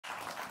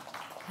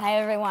Hi,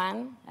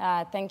 everyone.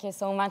 Thank you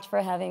so much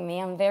for having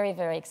me. I'm very,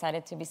 very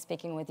excited to be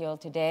speaking with you all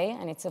today,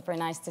 and it's super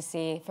nice to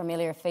see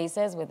familiar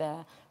faces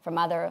from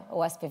other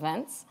OWASP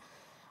events.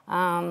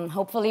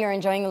 Hopefully, you're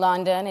enjoying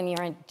London and you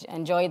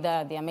enjoy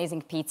the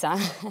amazing pizza.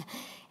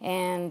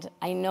 And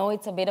I know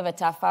it's a bit of a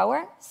tough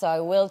hour, so I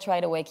will try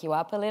to wake you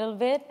up a little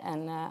bit,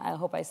 and I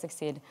hope I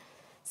succeed.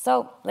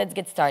 So let's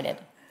get started.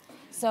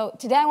 So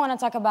today I want to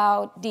talk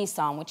about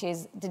DSOMM, which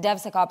is the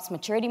DevSecOps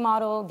maturity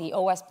model, the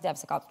OWASP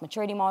DevSecOps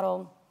maturity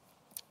model.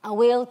 I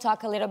will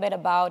talk a little bit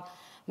about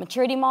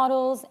maturity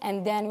models,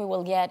 and then we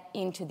will get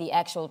into the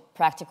actual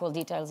practical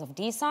details of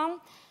DSOMM.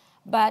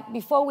 But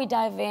before we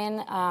dive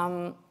in,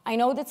 I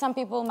know that some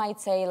people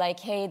might say, like,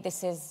 hey,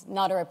 this is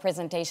not a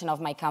representation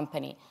of my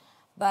company.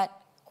 But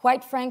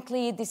quite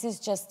frankly, this is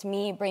just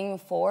me bringing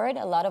forward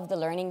a lot of the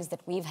learnings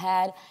that we've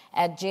had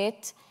at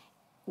JIT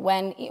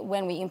when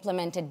we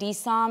implemented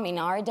DSOMM in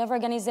our dev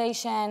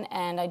organization,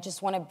 and I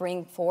just want to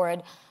bring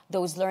forward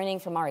those learning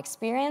from our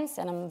experience,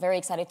 and I'm very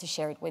excited to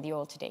share it with you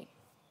all today.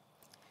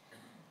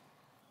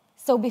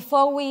 So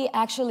before we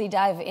actually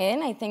dive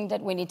in, I think that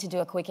we need to do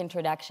a quick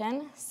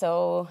introduction.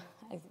 So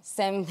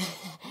Sam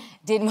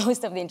did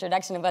most of the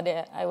introduction, but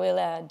I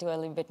will do a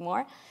little bit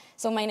more.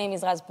 So my name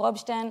is Raz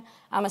Probstein.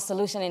 I'm a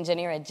solution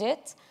engineer at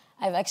JIT.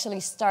 I've actually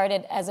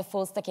started as a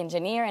full-stack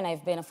engineer, and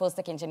I've been a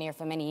full-stack engineer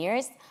for many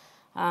years.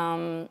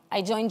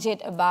 I joined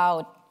JIT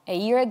about a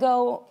year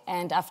ago,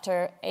 and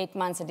after 8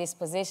 months at this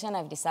position,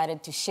 I've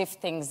decided to shift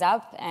things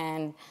up,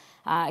 and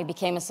I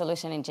became a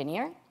solution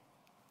engineer.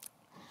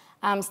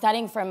 I'm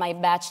studying for my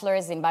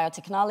bachelor's in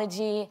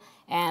biotechnology,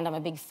 and I'm a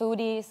big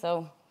foodie,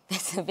 so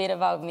that's a bit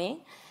about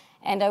me.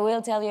 And I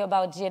will tell you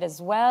about JIT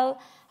as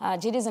well.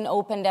 JIT is an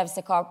open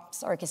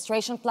DevSecOps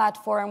orchestration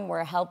platform.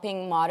 We're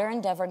helping modern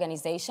dev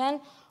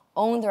organizations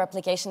own their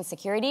application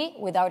security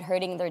without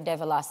hurting their dev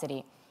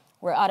velocity.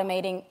 We're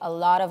automating a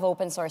lot of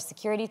open source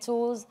security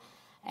tools,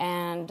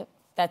 and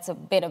that's a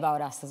bit about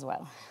us as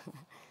well.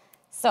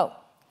 So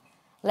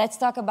let's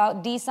talk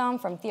about DSOMM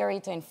from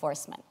theory to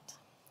enforcement.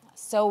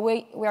 So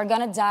we are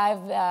going to dive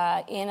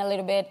in a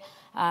little bit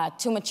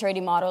to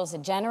maturity models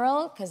in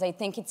general, because I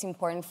think it's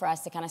important for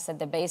us to kind of set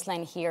the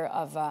baseline here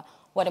of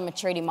what a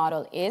maturity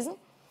model is.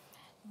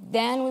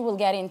 Then we will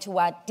get into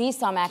what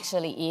DSOMM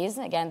actually is,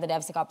 again, the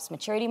DevSecOps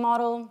maturity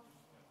model.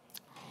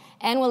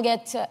 And we'll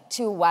get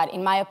to what,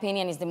 in my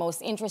opinion, is the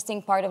most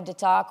interesting part of the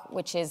talk,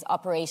 which is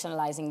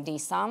operationalizing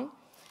DSOMM.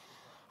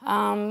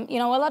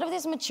 A lot of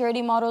these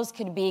maturity models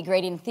could be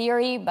great in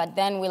theory, but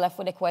then we're left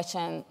with the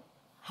question,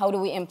 how do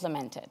we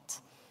implement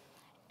it?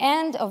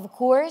 And of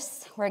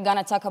course, we're going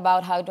to talk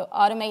about how to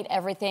automate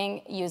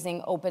everything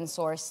using open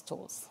source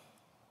tools.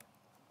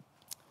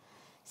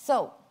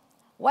 So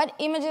what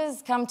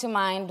images come to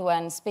mind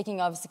when speaking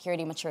of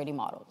security maturity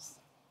models?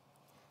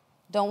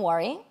 Don't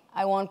worry.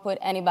 I won't put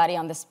anybody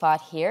on the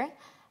spot here,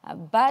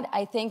 but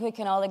I think we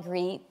can all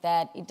agree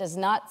that it does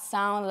not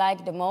sound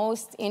like the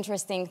most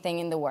interesting thing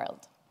in the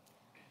world.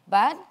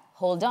 But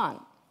hold on.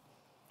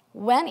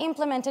 When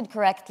implemented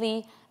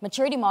correctly,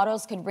 maturity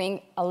models could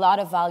bring a lot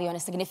of value and a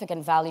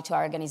significant value to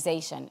our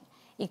organization.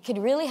 It could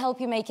really help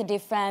you make a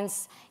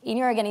difference in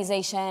your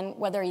organization,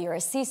 whether you're a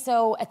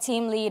CISO, a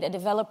team lead, a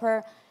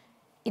developer.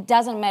 It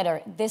doesn't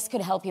matter. This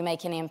could help you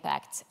make an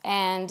impact.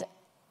 And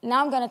now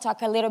I'm going to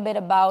talk a little bit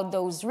about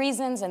those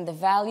reasons and the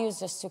values,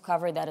 just to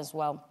cover that as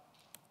well.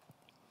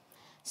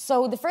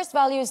 So the first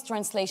value is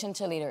translation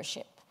to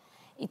leadership.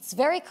 It's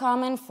very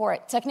common for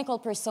technical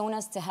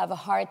personas to have a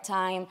hard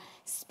time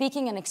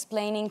speaking and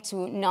explaining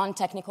to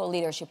non-technical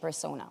leadership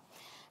persona.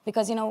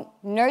 Because,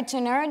 nerd to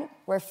nerd,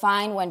 we're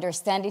fine, we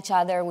understand each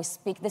other, we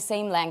speak the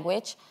same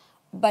language,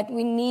 but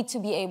we need to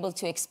be able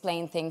to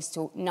explain things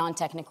to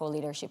non-technical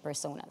leadership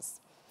personas.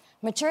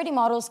 Maturity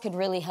models could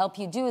really help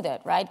you do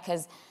that, right?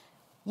 Because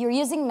you're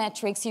using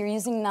metrics, you're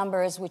using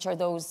numbers, which are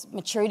those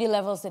maturity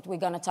levels that we're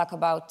going to talk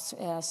about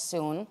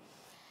soon.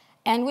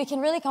 And we can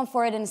really come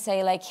forward and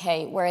say, like,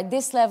 hey, we're at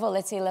this level,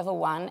 let's say level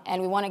 1,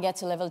 and we want to get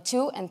to level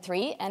 2 and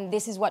 3, and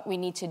this is what we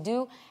need to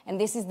do, and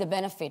this is the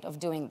benefit of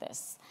doing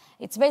this.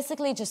 It's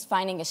basically just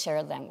finding a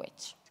shared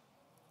language.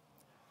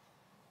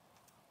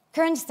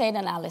 Current state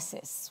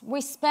analysis.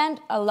 We spend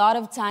a lot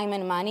of time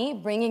and money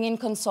bringing in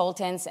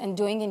consultants and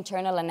doing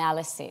internal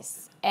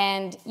analysis.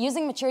 And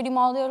using maturity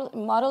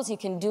models, you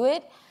can do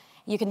it.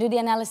 You can do the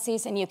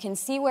analysis, and you can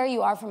see where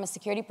you are from a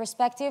security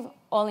perspective,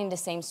 all in the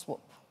same swoop.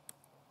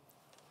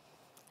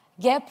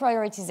 Gap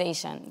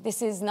prioritization.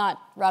 This is not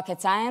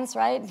rocket science,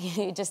 right?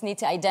 You just need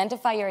to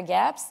identify your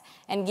gaps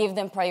and give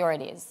them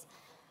priorities.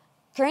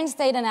 Current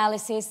state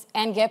analysis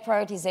and gap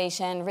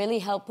prioritization really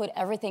help put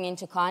everything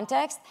into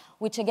context,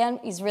 which again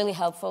is really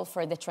helpful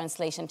for the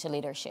translation to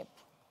leadership.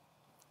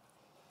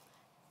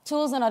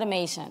 Tools and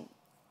automation.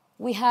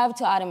 We have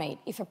to automate.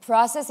 If a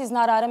process is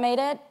not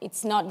automated,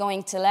 it's not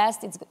going to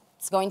last,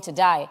 it's going to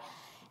die.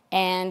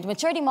 And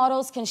maturity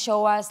models can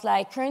show us,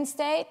 like, current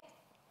state,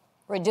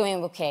 we're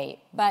doing okay.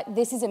 But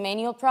this is a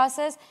manual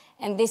process,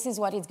 and this is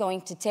what it's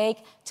going to take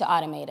to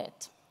automate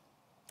it.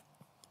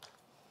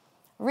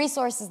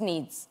 Resources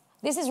needs.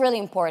 This is really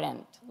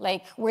important.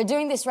 Like, we're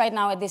doing this right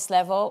now at this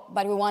level,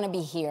 but we want to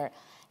be here.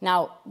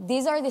 Now,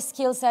 these are the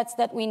skill sets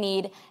that we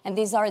need, and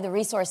these are the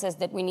resources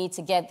that we need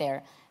to get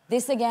there.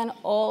 This, again,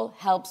 all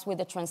helps with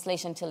the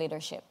translation to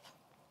leadership.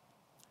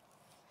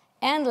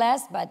 And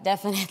last, but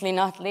definitely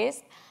not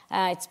least,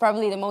 it's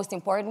probably the most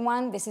important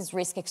one, this is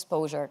risk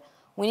exposure.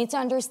 We need to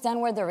understand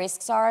where the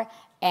risks are,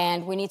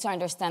 and we need to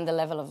understand the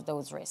level of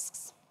those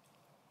risks.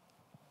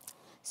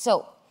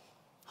 So,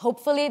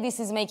 hopefully this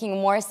is making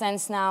more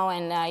sense now,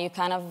 and you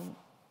kind of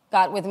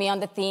got with me on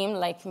the theme,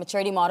 like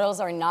maturity models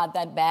are not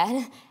that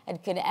bad.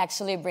 It could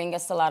actually bring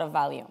us a lot of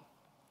value.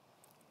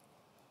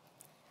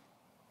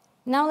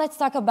 Now let's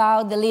talk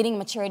about the leading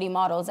maturity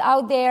models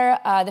out there.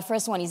 The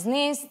first one is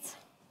NIST.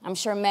 I'm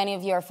sure many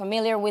of you are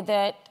familiar with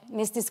it.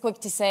 NIST is quick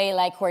to say,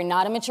 like, we're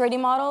not a maturity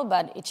model,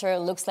 but it sure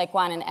looks like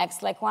one and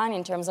acts like one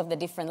in terms of the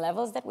different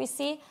levels that we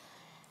see.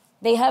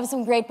 They have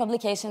some great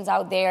publications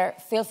out there.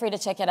 Feel free to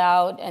check it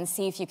out and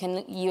see if you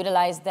can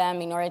utilize them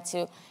in order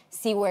to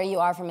see where you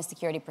are from a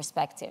security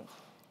perspective.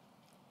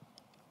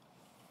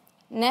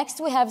 Next,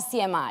 we have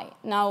CMI.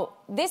 Now,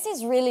 this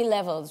is really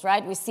levels,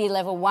 right? We see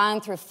level 1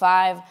 through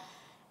 5,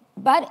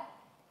 but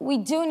we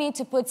do need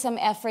to put some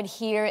effort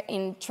here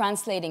in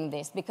translating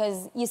this,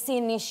 because you see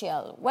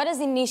initial. What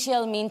does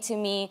initial mean to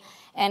me,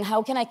 and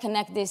how can I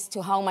connect this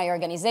to how my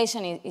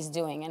organization is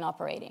doing and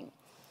operating?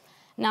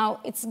 Now,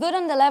 it's good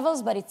on the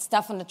levels, but it's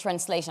tough on the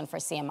translation for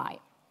CMI.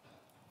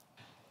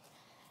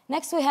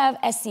 Next, we have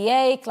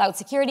SCA, Cloud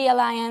Security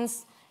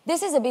Alliance.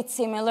 This is a bit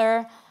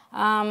similar.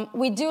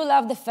 We do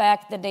love the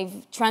fact that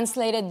they've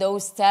translated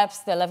those steps,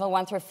 the level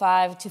 1 through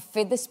 5, to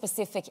fit the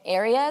specific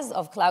areas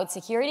of cloud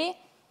security.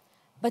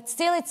 But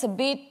still, it's a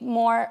bit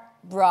more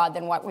broad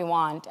than what we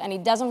want, and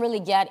it doesn't really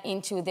get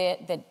into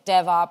the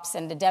DevOps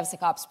and the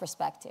DevSecOps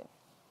perspective.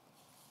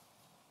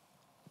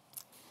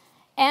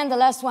 And the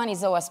last one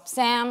is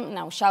OWASP-SAMM.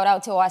 Now, shout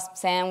out to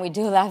OWASP-SAMM. We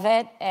do love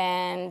it.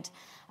 And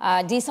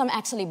DSOMM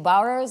actually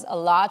borrows a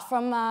lot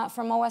from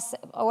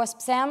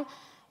OWASP-SAMM,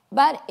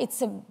 but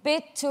it's a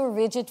bit too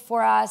rigid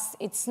for us.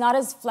 It's not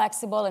as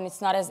flexible, and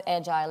it's not as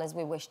agile as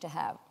we wish to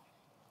have.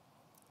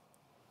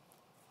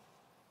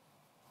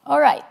 All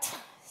right.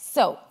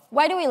 So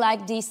why do we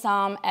like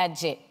DSOMM at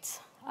JIT?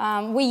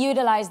 We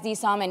utilized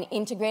DSOMM and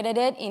integrated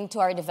it into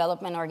our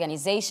development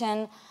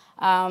organization.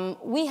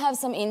 We have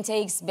some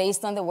intakes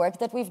based on the work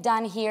that we've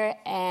done here,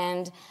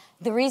 and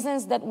the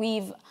reasons that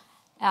we've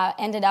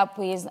ended up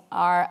with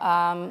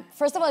are,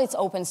 first of all, it's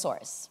open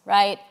source,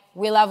 right?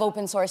 We love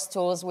open source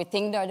tools. We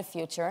think they're the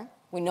future.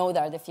 We know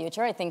they're the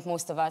future. I think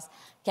most of us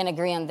can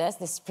agree on this.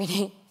 This is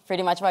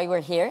pretty much why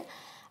we're here.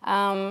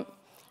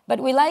 But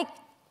we like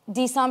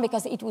DSOMM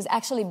because it was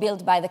actually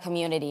built by the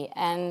community,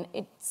 and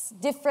it's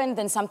different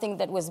than something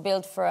that was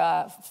built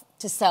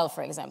to sell,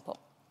 for example.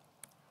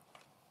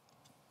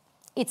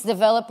 It's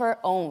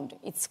developer-owned.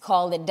 It's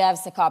called the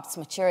DevSecOps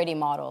maturity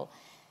model.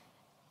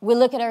 We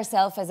look at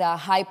ourselves as a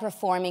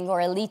high-performing or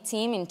elite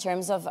team in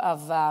terms of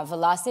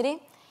velocity,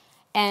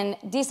 and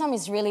DSOMM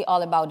is really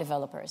all about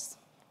developers.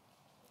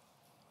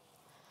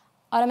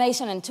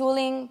 Automation and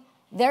tooling.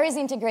 There is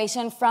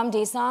integration from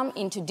DSOMM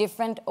into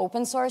different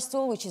open source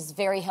tools, which is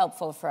very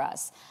helpful for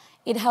us.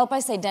 It helps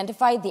us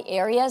identify the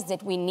areas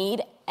that we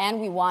need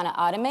and we want to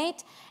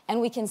automate,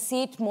 and we can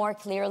see it more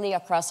clearly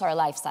across our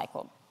life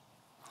cycle.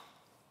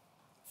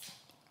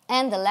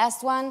 And the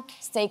last one,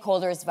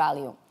 stakeholders'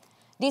 value.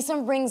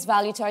 DSOMM brings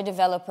value to our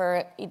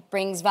developer, it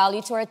brings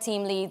value to our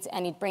team leads,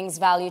 and it brings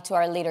value to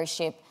our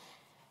leadership.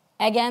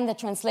 Again, the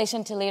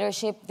translation to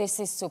leadership,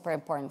 this is super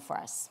important for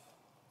us.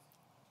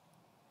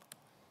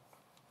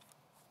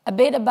 A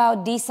bit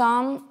about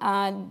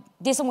DSOMM.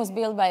 DSOMM was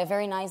built by a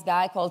very nice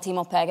guy called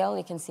Timo Pegel.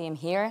 You can see him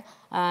here.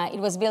 It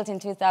was built in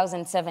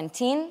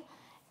 2017.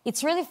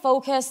 It's really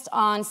focused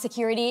on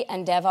security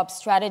and DevOps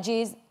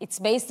strategies. It's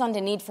based on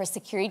the need for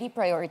security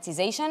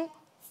prioritization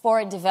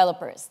for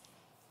developers.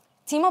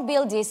 Timo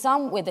built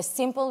DSOMM with a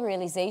simple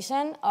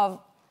realization of,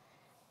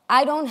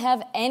 I don't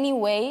have any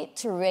way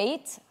to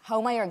rate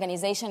how my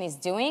organization is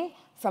doing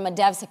from a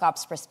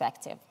DevSecOps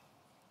perspective.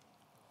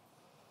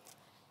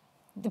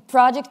 The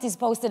project is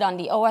posted on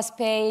the OWASP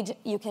page.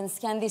 You can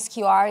scan this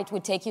QR. It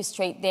will take you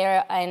straight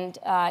there, and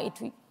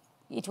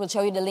it will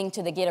show you the link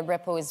to the GitHub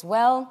repo as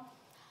well.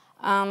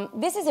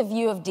 This is a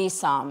view of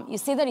DSOMM. You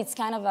see that it's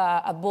kind of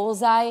a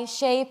bullseye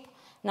shape.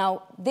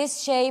 Now,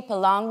 this shape,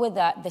 along with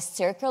the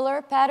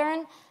circular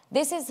pattern,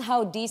 this is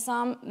how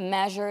DSOMM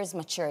measures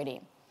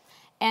maturity.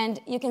 And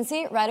you can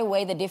see right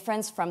away the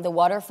difference from the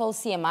waterfall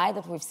CMI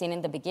that we've seen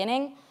in the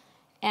beginning.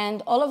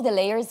 And all of the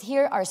layers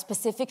here are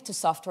specific to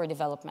software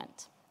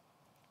development.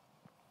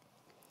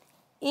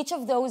 Each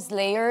of those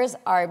layers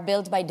are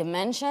built by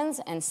dimensions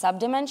and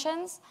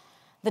subdimensions.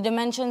 The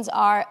dimensions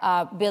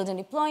are build and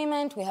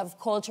deployment. We have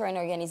culture and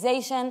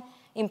organization,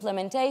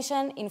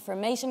 implementation,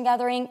 information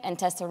gathering, and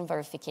test and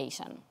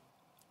verification.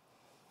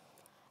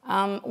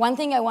 One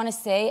thing I want to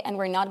say, and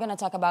we're not going to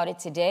talk about it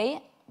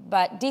today,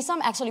 but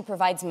DSOMM actually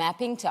provides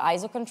mapping to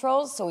ISO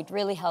controls, so it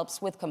really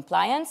helps with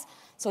compliance.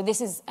 So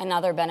this is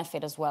another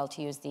benefit as well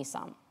to use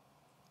DSOMM.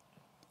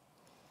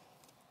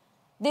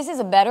 this is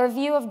a better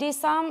view of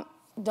DSOMM.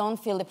 Don't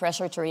feel the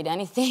pressure to read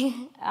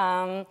anything.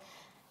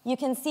 You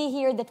can see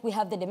here that we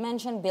have the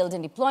dimension, build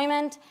and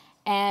deployment,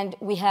 and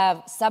we have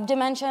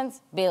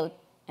subdimensions, build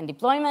and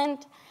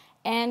deployment.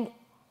 And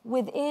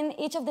within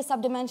each of the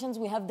subdimensions,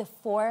 we have the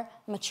 4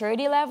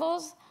 maturity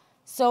levels.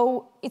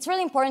 So it's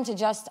really important to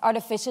just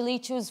artificially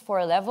choose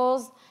 4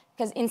 levels,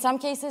 because in some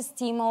cases,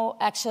 TIMO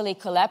actually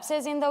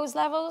collapses in those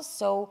levels.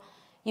 So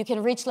you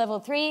can reach level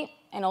 3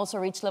 and also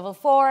reach level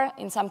 4.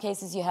 In some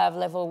cases, you have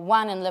level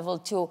 1 and level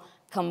 2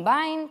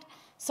 combined.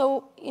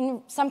 So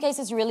in some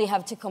cases, you really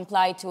have to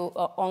comply to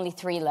only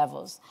 3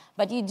 levels.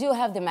 But you do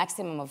have the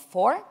maximum of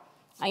 4.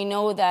 I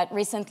know that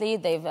recently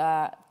they've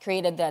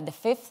created the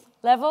 5th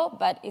level,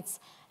 but it's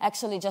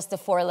actually just the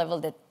 4th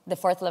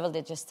level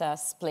that just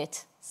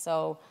split.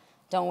 So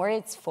don't worry,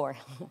 it's 4.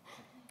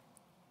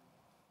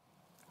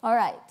 All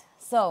right,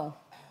 so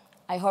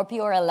I hope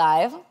you are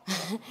alive,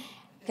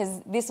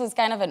 because this was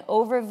kind of an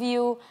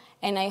overview,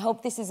 and I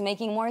hope this is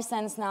making more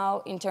sense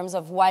now in terms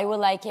of why we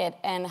like it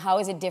and how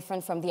is it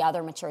different from the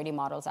other maturity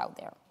models out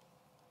there.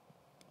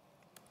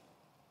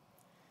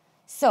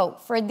 So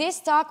for this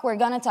talk, we're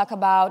going to talk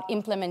about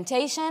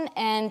implementation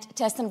and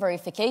test and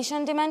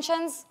verification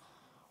dimensions.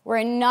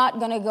 We're not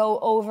going to go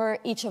over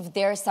each of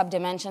their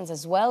subdimensions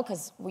as well,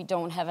 because we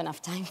don't have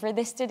enough time for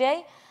this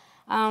today.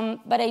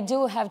 But I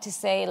do have to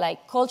say,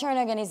 like, culture and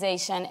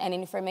organization and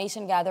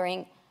information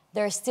gathering,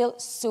 they're still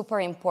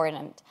super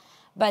important.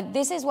 But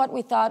this is what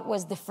we thought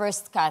was the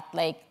first cut.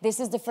 Like, this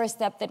is the first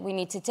step that we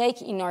need to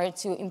take in order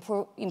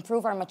to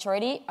improve our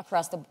maturity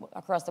across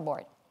the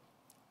board.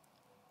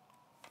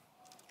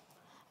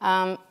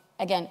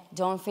 Again,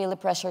 don't feel the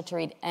pressure to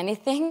read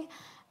anything.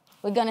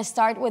 We're going to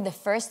start with the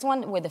first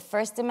one, with the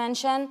first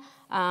dimension.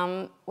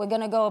 We're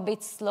going to go a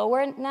bit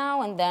slower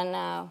now, and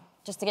then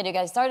just to get you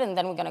guys started, and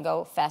then we're going to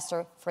go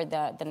faster for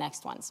the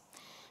next ones.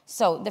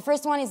 So the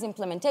first one is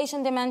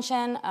implementation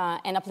dimension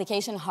and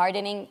application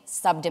hardening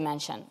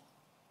subdimension.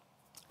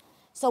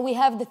 So we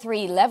have the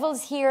 3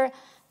 levels here.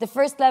 The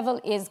first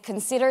level is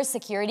consider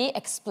security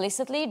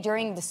explicitly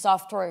during the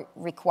software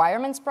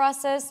requirements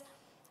process.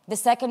 The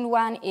second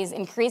one is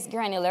increased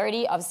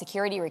granularity of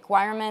security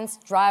requirements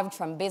derived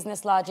from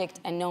business logic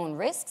and known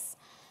risks.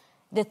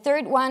 The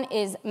third one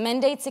is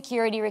mandate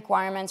security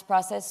requirements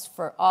process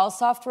for all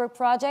software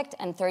project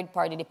and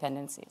third-party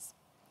dependencies.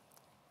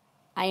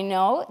 I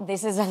know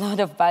this is a lot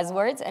of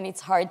buzzwords and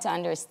it's hard to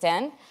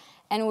understand,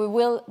 and we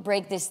will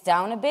break this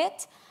down a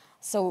bit,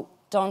 so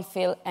don't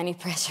feel any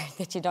pressure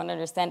that you don't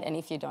understand, and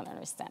if you don't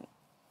understand.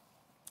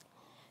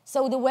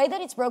 So the way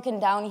that it's broken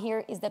down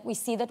here is that we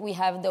see that we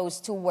have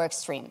those 2 work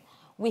streams.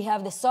 We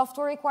have the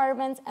software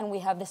requirements and we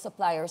have the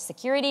supplier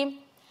security.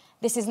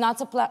 This is not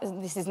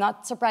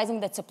surprising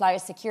that supplier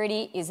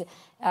security is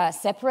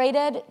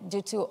separated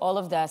due to all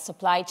of the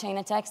supply chain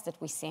attacks that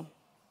we see.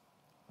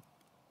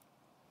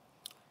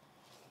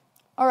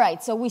 All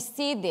right, so we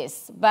see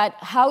this, but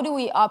how do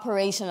we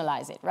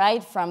operationalize it,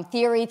 right? From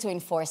theory to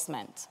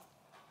enforcement.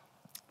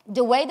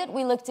 The way that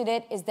we looked at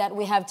it is that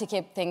we have to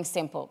keep things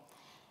simple.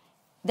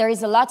 There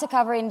is a lot to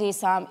cover in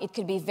DSOMM. It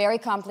could be very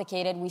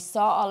complicated. We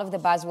saw all of the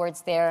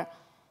buzzwords there.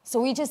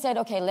 So we just said,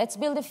 okay, let's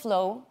build a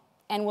flow,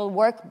 and we'll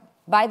work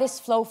by this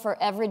flow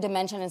for every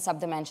dimension and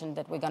subdimension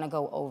that we're going to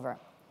go over.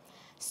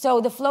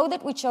 So the flow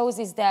that we chose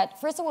is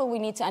that, first of all, we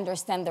need to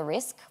understand the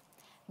risk.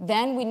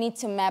 Then we need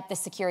to map the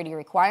security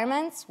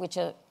requirements, which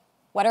are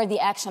what are the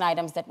action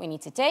items that we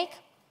need to take.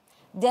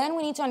 Then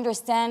we need to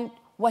understand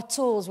what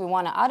tools we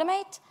want to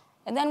automate,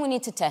 and then we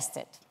need to test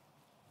it.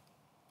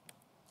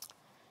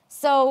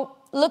 So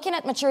looking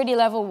at maturity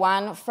level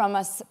 1 from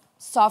a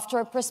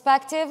software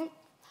perspective,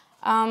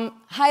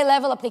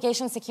 high-level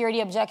application security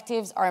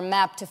objectives are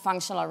mapped to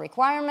functional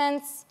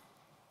requirements.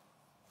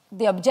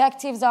 The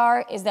objectives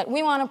is that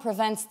we want to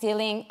prevent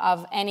stealing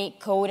of any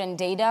code and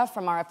data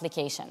from our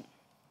application.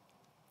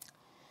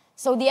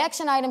 So the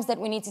action items that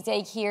we need to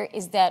take here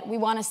is that we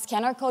want to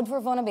scan our code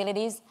for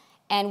vulnerabilities,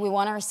 and we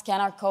want to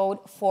scan our code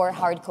for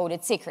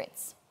hard-coded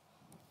secrets.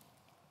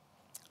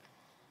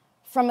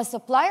 From a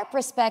supplier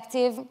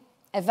perspective,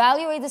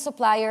 evaluate the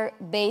supplier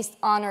based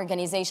on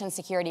organization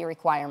security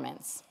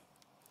requirements.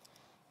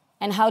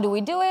 And how do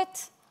we do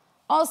it?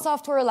 All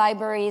software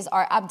libraries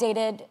are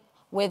updated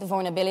with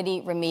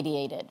vulnerability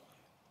remediated.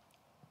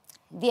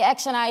 The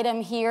action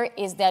item here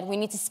is that we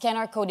need to scan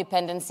our code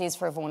dependencies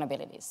for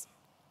vulnerabilities.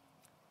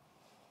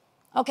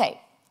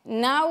 Okay,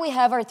 now we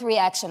have our 3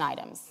 action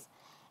items.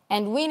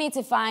 And we need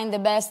to find the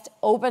best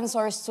open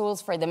source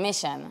tools for the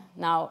mission.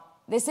 Now,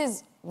 this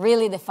is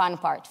really the fun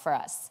part for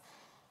us.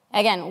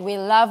 Again, we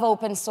love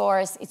open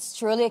source. It's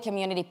truly a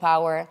community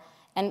power.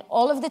 And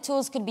all of the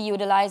tools could be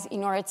utilized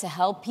in order to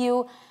help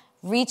you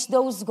reach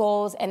those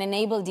goals and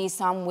enable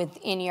DSOMM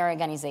within your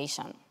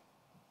organization.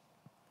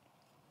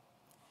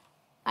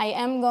 I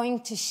am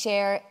going to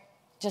share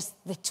just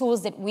the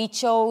tools that we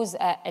chose,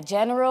 a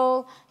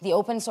general, the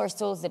open source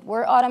tools that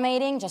we're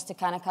automating, just to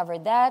kind of cover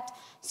that.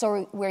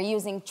 So we're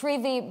using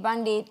Trivy,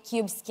 Bandit,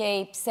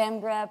 Kubescape,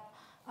 SEMGREP,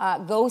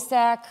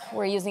 GoSec.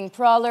 We're using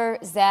Prowler,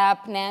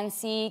 Zap,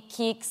 Nancy,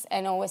 Kix,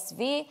 and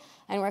OSV.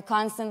 and we're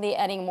constantly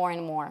adding more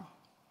and more.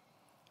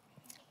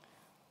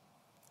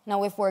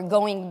 Now, if we're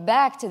going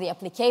back to the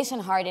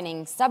application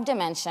hardening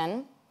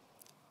subdimension,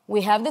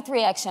 we have the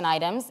 3 action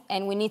items,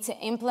 and we need to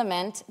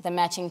implement the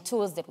matching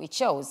tools that we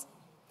chose.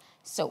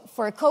 So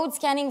for code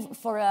scanning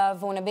for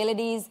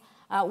vulnerabilities,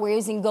 we're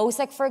using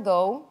GoSec for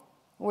Go.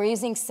 We're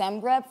using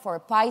SEMGREP for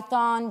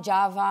Python,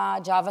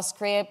 Java,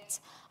 JavaScript,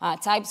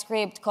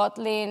 TypeScript,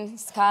 Kotlin,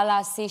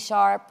 Scala, C#.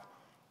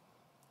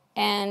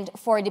 And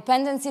for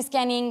dependency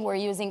scanning, we're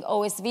using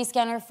OSV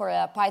scanner for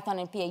Python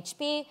and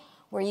PHP.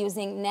 We're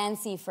using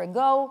Nancy for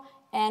Go,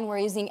 and we're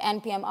using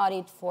NPM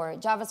audit for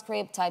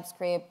JavaScript,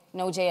 TypeScript,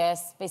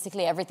 Node.js,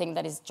 basically everything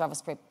that is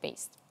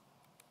JavaScript-based.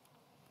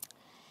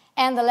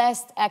 And the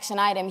last action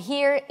item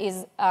here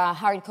is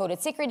hard-coded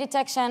secret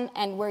detection,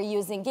 and we're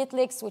using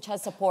GitLeaks, which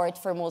has support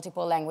for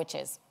multiple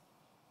languages.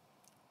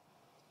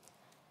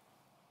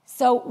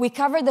 So we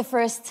covered the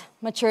first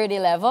maturity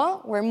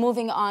level. We're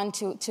moving on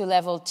to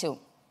level 2.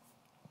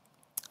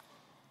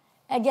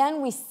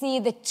 Again, we see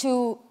the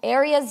 2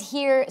 areas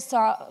here.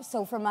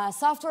 So from a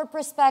software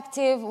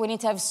perspective, we need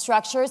to have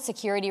structured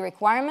security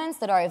requirements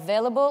that are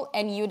available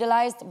and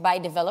utilized by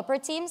developer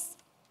teams.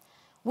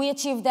 We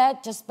achieve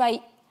that just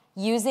by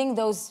using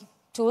those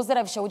tools that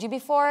I've showed you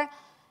before.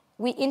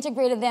 We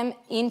integrated them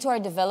into our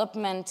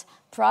development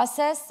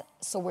process.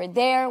 So we're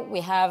there. We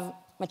have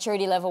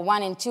maturity level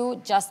 1 and 2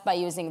 just by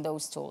using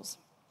those tools.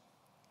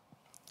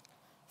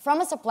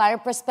 From a supplier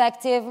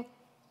perspective,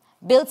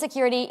 build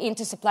security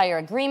into supplier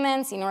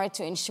agreements in order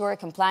to ensure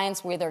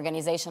compliance with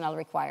organizational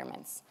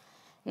requirements.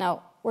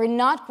 Now, we're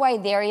not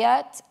quite there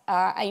yet.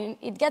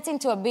 It gets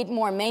into a bit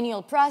more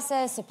manual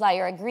process,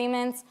 supplier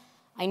agreements.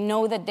 I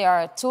know that there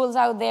are tools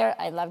out there.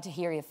 I'd love to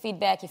hear your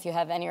feedback if you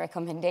have any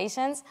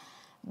recommendations.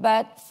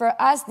 But for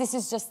us, this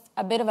is just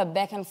a bit of a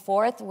back and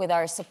forth with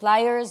our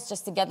suppliers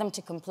just to get them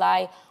to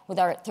comply with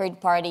our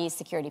third-party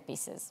security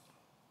pieces.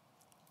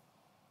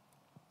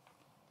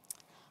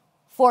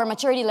 For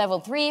maturity level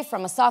 3,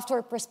 from a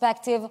software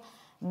perspective,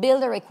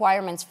 build a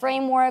requirements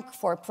framework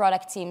for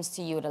product teams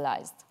to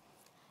utilize.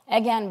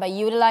 Again, by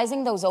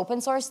utilizing those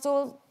open source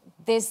tools,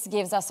 this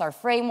gives us our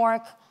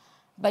framework,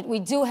 but we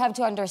do have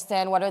to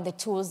understand what are the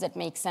tools that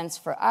make sense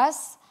for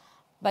us.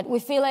 But we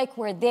feel like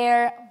we're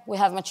there. We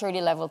have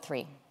maturity level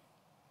 3.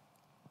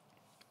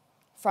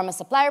 From a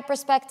supplier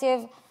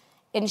perspective,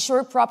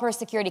 ensure proper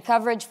security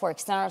coverage for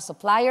external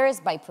suppliers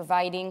by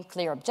providing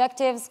clear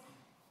objectives.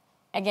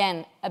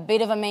 Again, a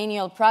bit of a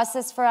manual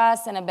process for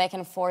us and a back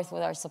and forth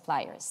with our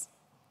suppliers.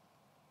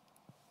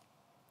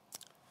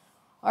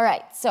 All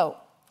right, so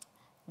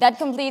that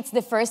completes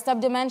the first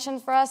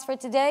subdimension for us for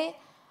today.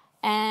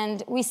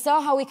 And we saw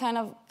how we kind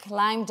of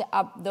climbed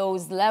up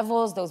those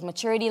levels, those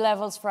maturity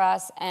levels for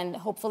us, and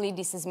hopefully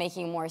this is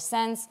making more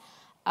sense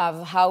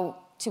of how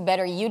to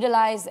better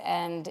utilize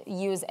and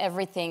use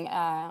everything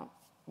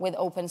with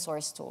open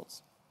source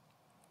tools.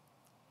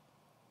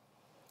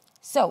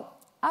 So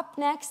up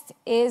next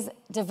is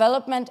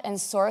development and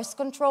source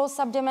control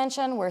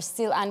subdimension. We're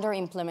still under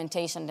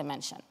implementation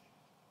dimension.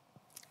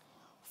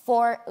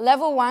 For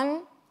level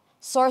 1,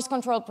 source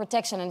control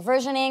protection and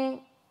versioning,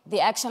 the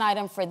action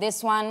item for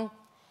this one,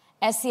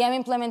 SCM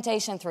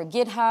implementation through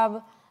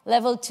GitHub.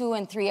 Level 2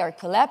 and 3 are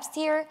collapsed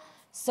here,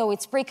 so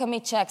it's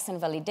pre-commit checks and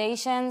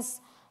validations.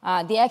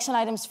 The action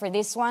items for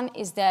this one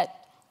is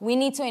that we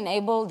need to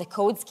enable the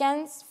code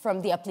scans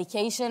from the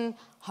application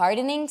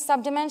hardening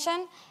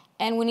subdimension,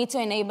 and we need to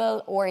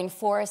enable or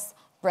enforce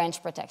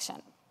branch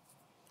protection.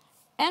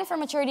 And for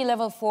maturity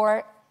level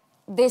 4,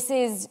 this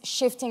is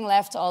shifting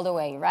left all the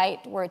way, right?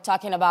 We're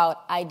talking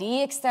about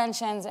IDE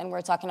extensions, and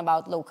we're talking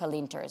about local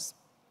linters.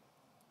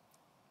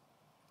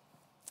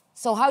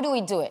 So how do we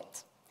do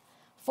it?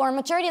 For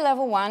maturity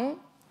level 1,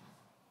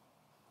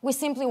 we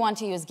simply want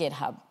to use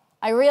GitHub.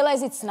 I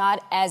realize it's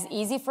not as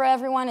easy for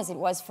everyone as it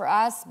was for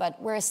us,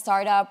 but we're a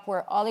startup,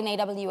 we're all in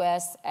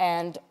AWS,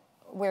 and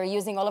we're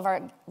using all of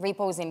our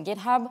repos in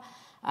GitHub.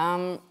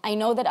 I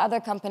know that other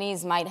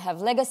companies might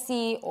have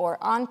legacy or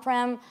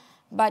on-prem,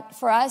 but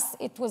for us,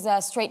 it was a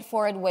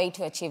straightforward way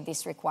to achieve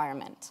this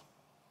requirement.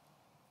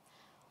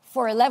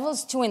 For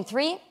levels 2 and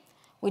 3,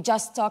 we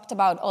just talked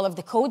about all of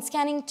the code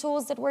scanning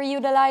tools that we're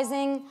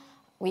utilizing.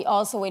 We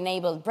also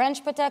enabled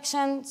branch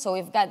protection, so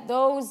we've got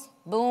those,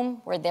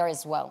 boom, we're there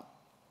as well.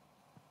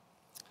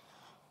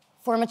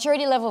 For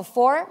maturity level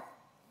 4,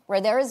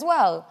 we're there as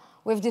well.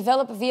 We've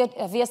developed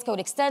a VS Code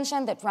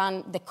extension that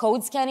run the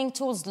code scanning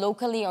tools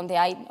locally on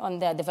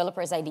the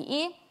developer's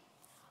IDE.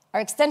 Our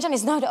extension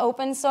is not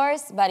open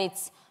source, but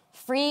it's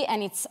free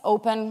and it's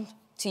open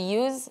to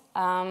use.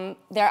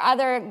 There are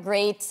other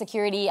great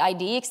security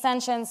IDE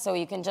extensions, so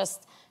you can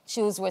just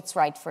choose what's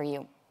right for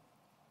you.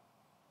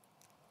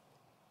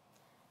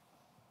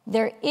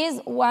 There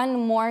is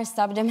one more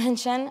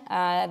subdimension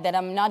that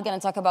I'm not going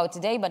to talk about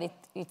today, but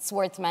it's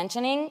worth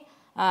mentioning.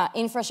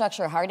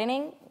 Infrastructure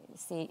hardening.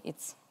 See,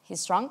 he's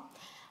strong.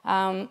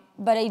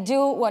 But I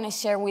do want to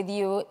share with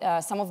you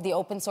some of the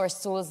open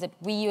source tools that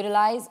we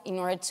utilize in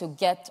order to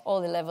get all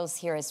the levels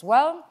here as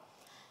well.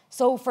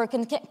 So for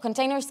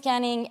container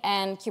scanning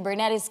and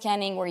Kubernetes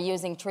scanning, we're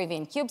using Trivy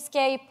and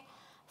Kubescape.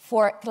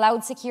 For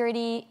cloud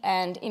security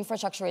and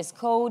infrastructure as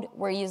code,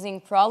 we're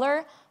using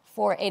Prowler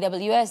for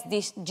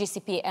AWS,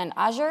 GCP, and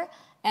Azure.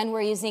 And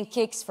we're using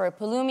Kix for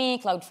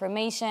Pulumi,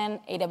 CloudFormation,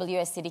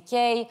 AWS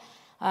CDK,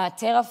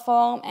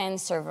 Terraform, and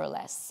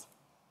serverless.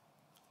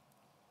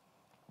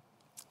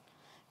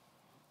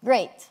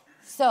 Great.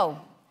 So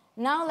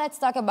now let's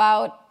talk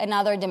about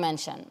another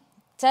dimension,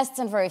 tests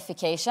and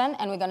verification.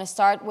 And we're going to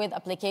start with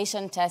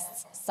application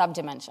tests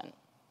subdimension.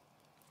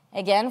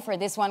 Again, for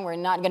this one, we're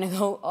not going to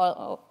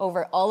go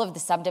over all of the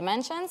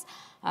subdimensions,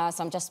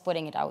 so I'm just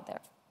putting it out there.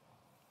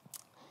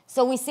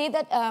 So we see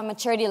that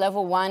maturity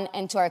level 1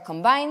 and 2 are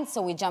combined,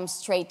 so we jump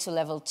straight to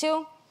level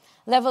 2.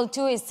 Level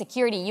 2 is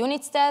security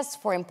units tests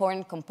for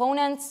important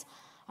components.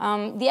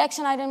 The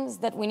action items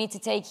that we need to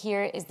take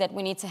here is that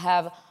we need to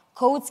have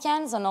code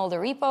scans on all the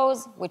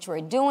repos, which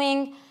we're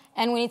doing,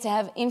 and we need to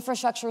have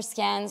infrastructure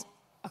scans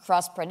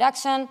across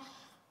production.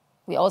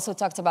 We also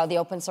talked about the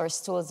open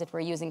source tools that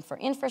we're using for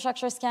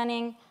infrastructure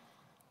scanning.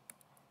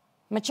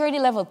 Maturity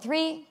level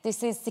 3,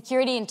 this is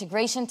security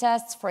integration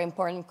tests for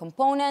important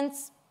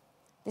components.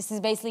 This is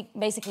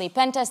basically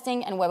pen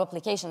testing and web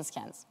application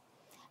scans.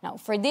 Now,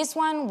 for this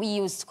one, we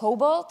used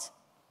Cobalt.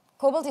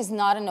 Cobalt is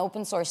not an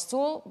open source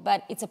tool,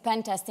 but it's a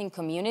pen testing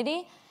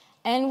community.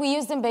 And we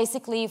use them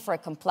basically for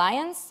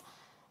compliance.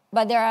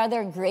 But there are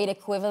other great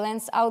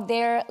equivalents out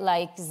there,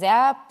 like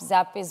Zap.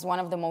 Zap is one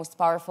of the most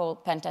powerful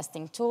pen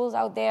testing tools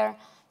out there.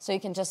 So you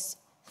can just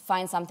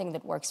find something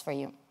that works for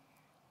you.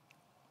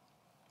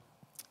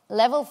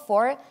 Level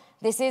 4,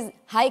 this is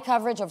high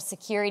coverage of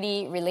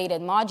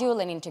security-related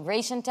module and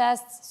integration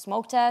tests,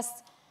 smoke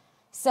tests.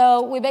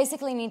 So we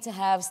basically need to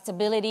have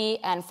stability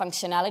and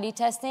functionality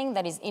testing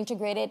that is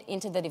integrated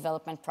into the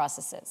development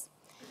processes.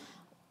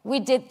 We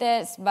did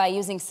this by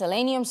using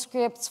Selenium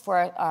scripts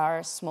for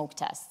our smoke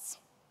tests.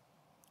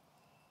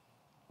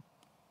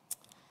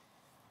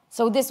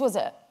 So this was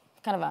a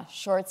kind of a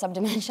short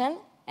subdimension.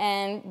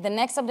 And the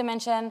next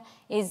subdimension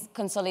is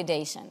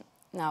consolidation.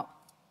 Now,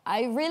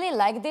 I really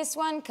like this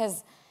one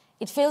because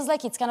it feels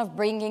like it's kind of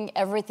bringing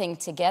everything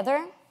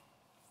together.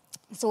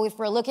 So if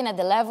we're looking at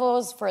the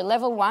levels, for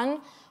level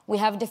 1, we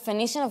have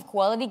definition of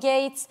quality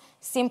gates,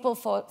 simple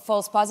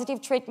false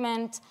positive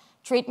treatment,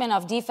 treatment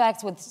of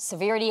defects with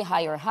severity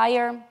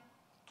higher.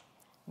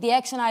 The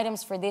action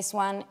items for this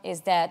one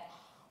is that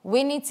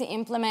we need to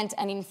implement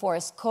and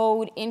enforce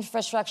code,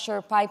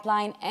 infrastructure,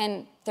 pipeline,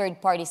 and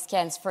third-party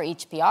scans for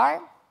each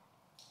PR.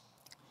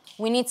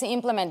 We need to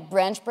implement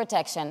branch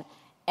protection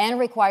and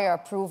require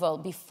approval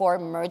before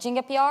merging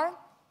a PR.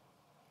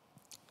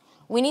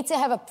 We need to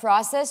have a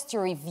process to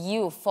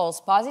review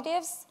false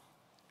positives.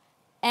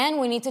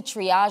 And we need to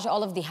triage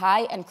all of the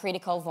high and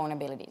critical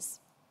vulnerabilities.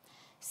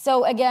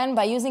 So again,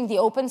 by using the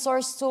open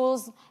source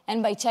tools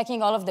and by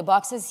checking all of the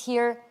boxes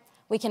here,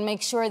 we can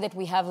make sure that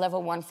we have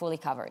level 1 fully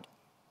covered.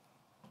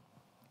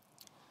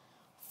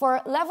 For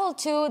level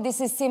 2,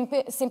 this is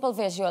simple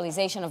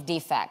visualization of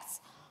defects.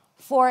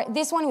 For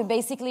this one, we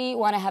basically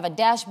want to have a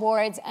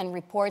dashboards and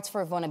reports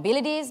for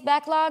vulnerabilities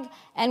backlog,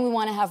 and we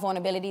want to have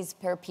vulnerabilities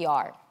per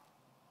PR.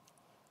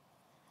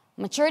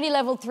 Maturity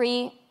level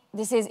 3,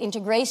 this is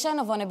integration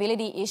of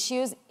vulnerability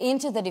issues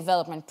into the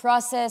development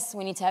process.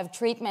 We need to have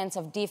treatments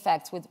of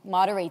defects with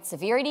moderate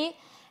severity,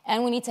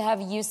 and we need to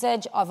have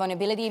usage of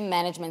vulnerability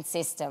management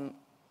system.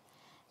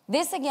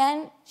 This,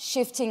 again,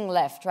 shifting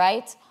left,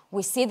 right?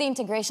 We see the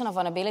integration of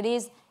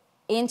vulnerabilities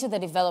into the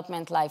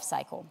development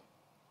lifecycle.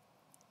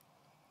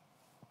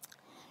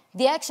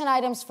 The action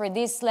items for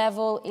this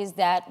level is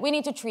that we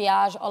need to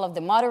triage all of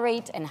the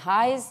moderate and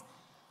highs.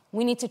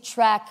 We need to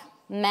track,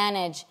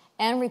 manage,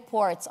 and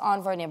reports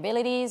on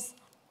vulnerabilities.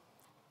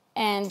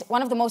 And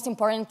one of the most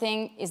important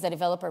things is the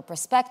developer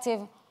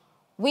perspective.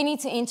 We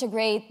need to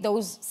integrate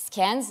those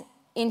scans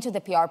into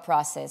the PR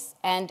process.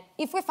 And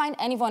if we find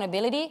any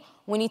vulnerability,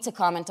 we need to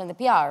comment on the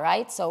PR,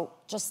 right? So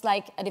just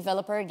like a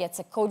developer gets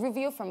a code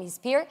review from his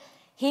peer,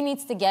 he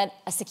needs to get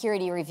a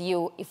security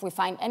review. If we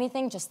find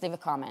anything, just leave a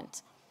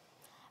comment.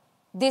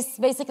 This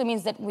basically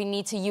means that we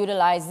need to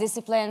utilize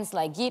disciplines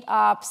like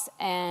GitOps,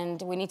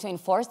 and we need to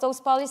enforce those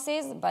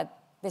policies, but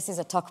this is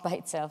a talk by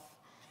itself.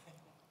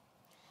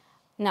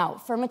 Now,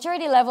 for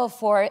maturity level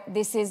 4,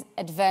 this is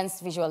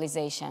advanced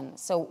visualization.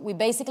 So we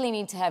basically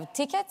need to have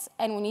tickets,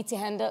 and we need to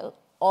handle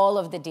all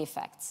of the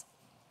defects.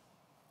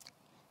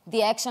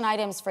 The action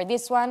items for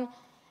this one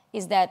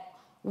is that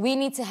we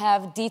need to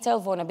have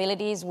detailed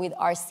vulnerabilities with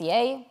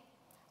RCA.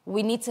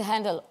 We need to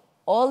handle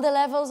all the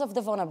levels of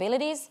the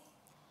vulnerabilities.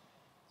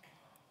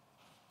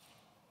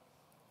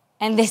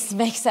 And this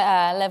makes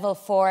level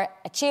 4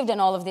 achieved and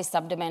all of this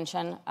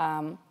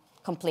subdimension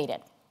completed.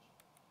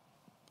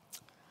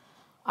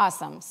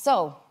 Awesome.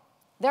 So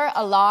there are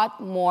a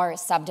lot more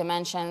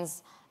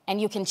subdimensions,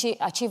 and you can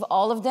achieve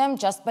all of them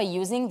just by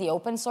using the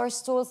open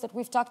source tools that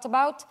we've talked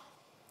about.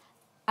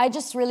 I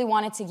just really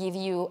wanted to give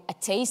you a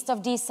taste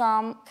of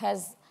DSOMM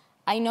because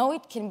I know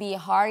it can be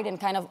hard and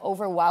kind of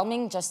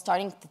overwhelming just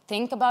starting to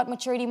think about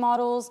maturity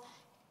models,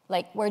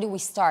 like where do we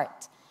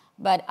start?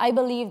 But I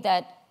believe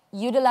that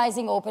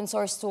utilizing open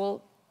source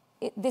tool,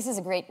 this is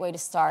a great way to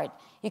start.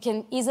 You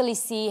can easily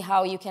see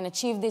how you can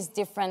achieve this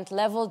different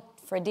level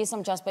for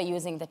DSOMM just by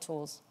using the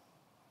tools.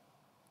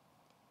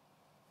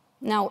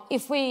 Now,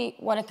 if we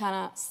want to kind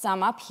of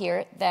sum up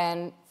here,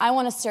 then I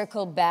want to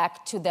circle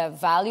back to the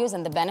values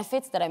and the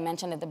benefits that I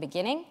mentioned at the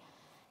beginning.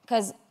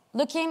 Because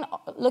looking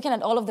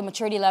at all of the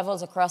maturity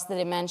levels across the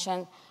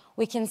dimension,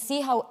 we can see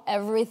how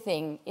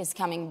everything is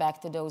coming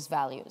back to those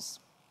values.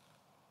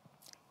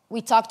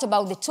 We talked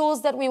about the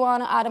tools that we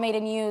want to automate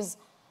and use.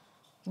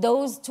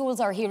 Those tools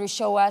are here to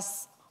show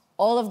us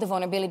all of the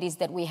vulnerabilities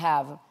that we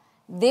have.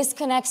 This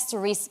connects to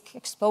risk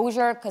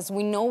exposure because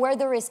we know where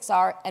the risks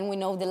are and we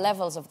know the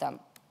levels of them.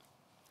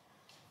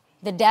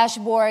 The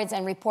dashboards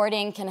and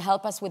reporting can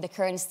help us with the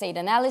current state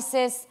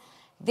analysis.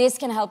 This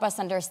can help us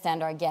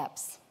understand our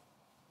gaps.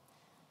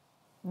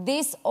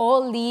 This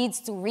all leads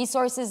to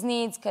resources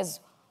needs because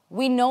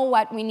we know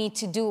what we need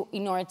to do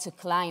in order to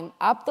climb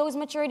up those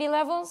maturity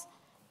levels.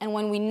 And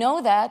when we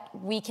know that,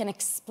 we can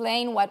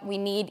explain what we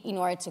need in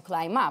order to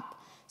climb up.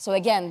 So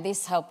again,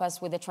 this helps us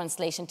with the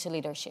translation to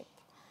leadership.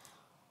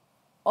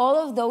 All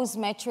of those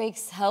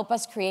metrics help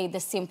us create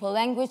the simple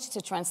language to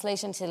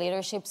translation to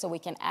leadership so we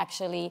can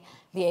actually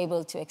be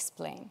able to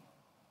explain.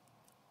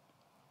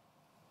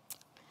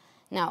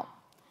 Now,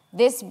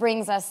 this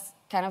brings us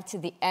kind of to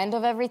the end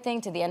of everything,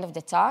 to the end of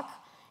the talk.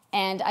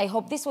 And I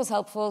hope this was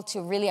helpful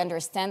to really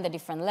understand the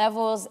different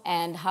levels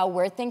and how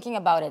we're thinking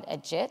about it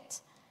at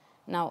JIT.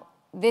 Now,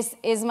 this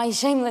is my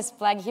shameless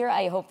plug here.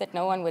 I hope that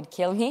no one would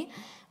kill me.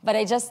 But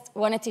I just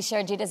wanted to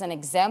share JIT as an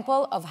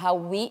example of how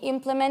we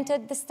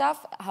implemented the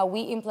stuff, how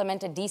we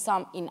implemented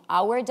DSOMM in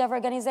our dev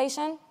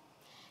organization.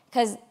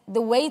 Because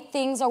the way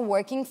things are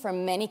working for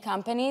many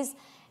companies,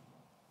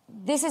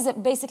 this is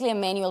basically a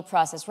manual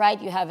process, right?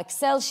 You have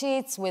Excel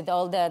sheets with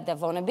all the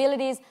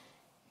vulnerabilities.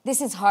 This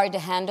is hard to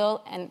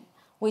handle. And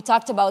we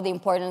talked about the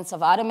importance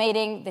of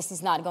automating. This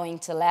is not going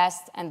to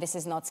last, and this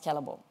is not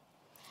scalable.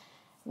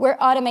 We're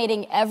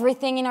automating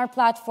everything in our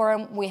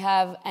platform. We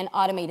have an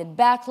automated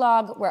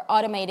backlog. We're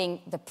automating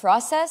the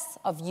process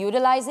of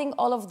utilizing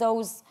all of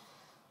those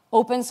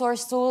open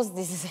source tools.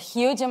 This is a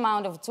huge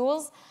amount of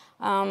tools.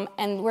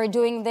 And we're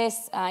doing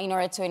this in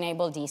order to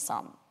enable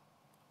DSOMM.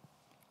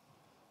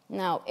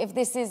 Now, if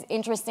this is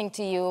interesting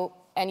to you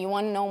and you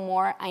want to know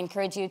more, I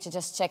encourage you to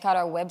just check out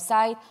our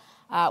website.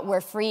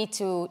 We're free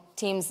to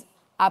teams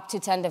up to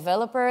 10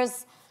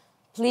 developers.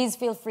 Please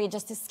feel free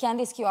just to scan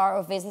this QR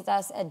or visit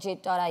us at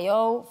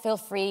jit.io. Feel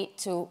free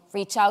to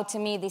reach out to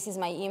me. This is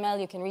my email.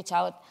 You can reach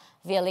out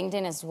via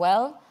LinkedIn as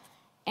well.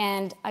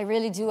 And I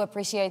really do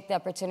appreciate the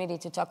opportunity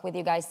to talk with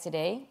you guys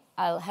today.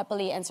 I'll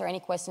happily answer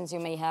any questions you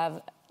may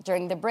have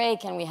during the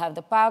break, and we have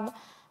the pub.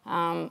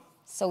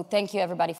 So thank you, everybody.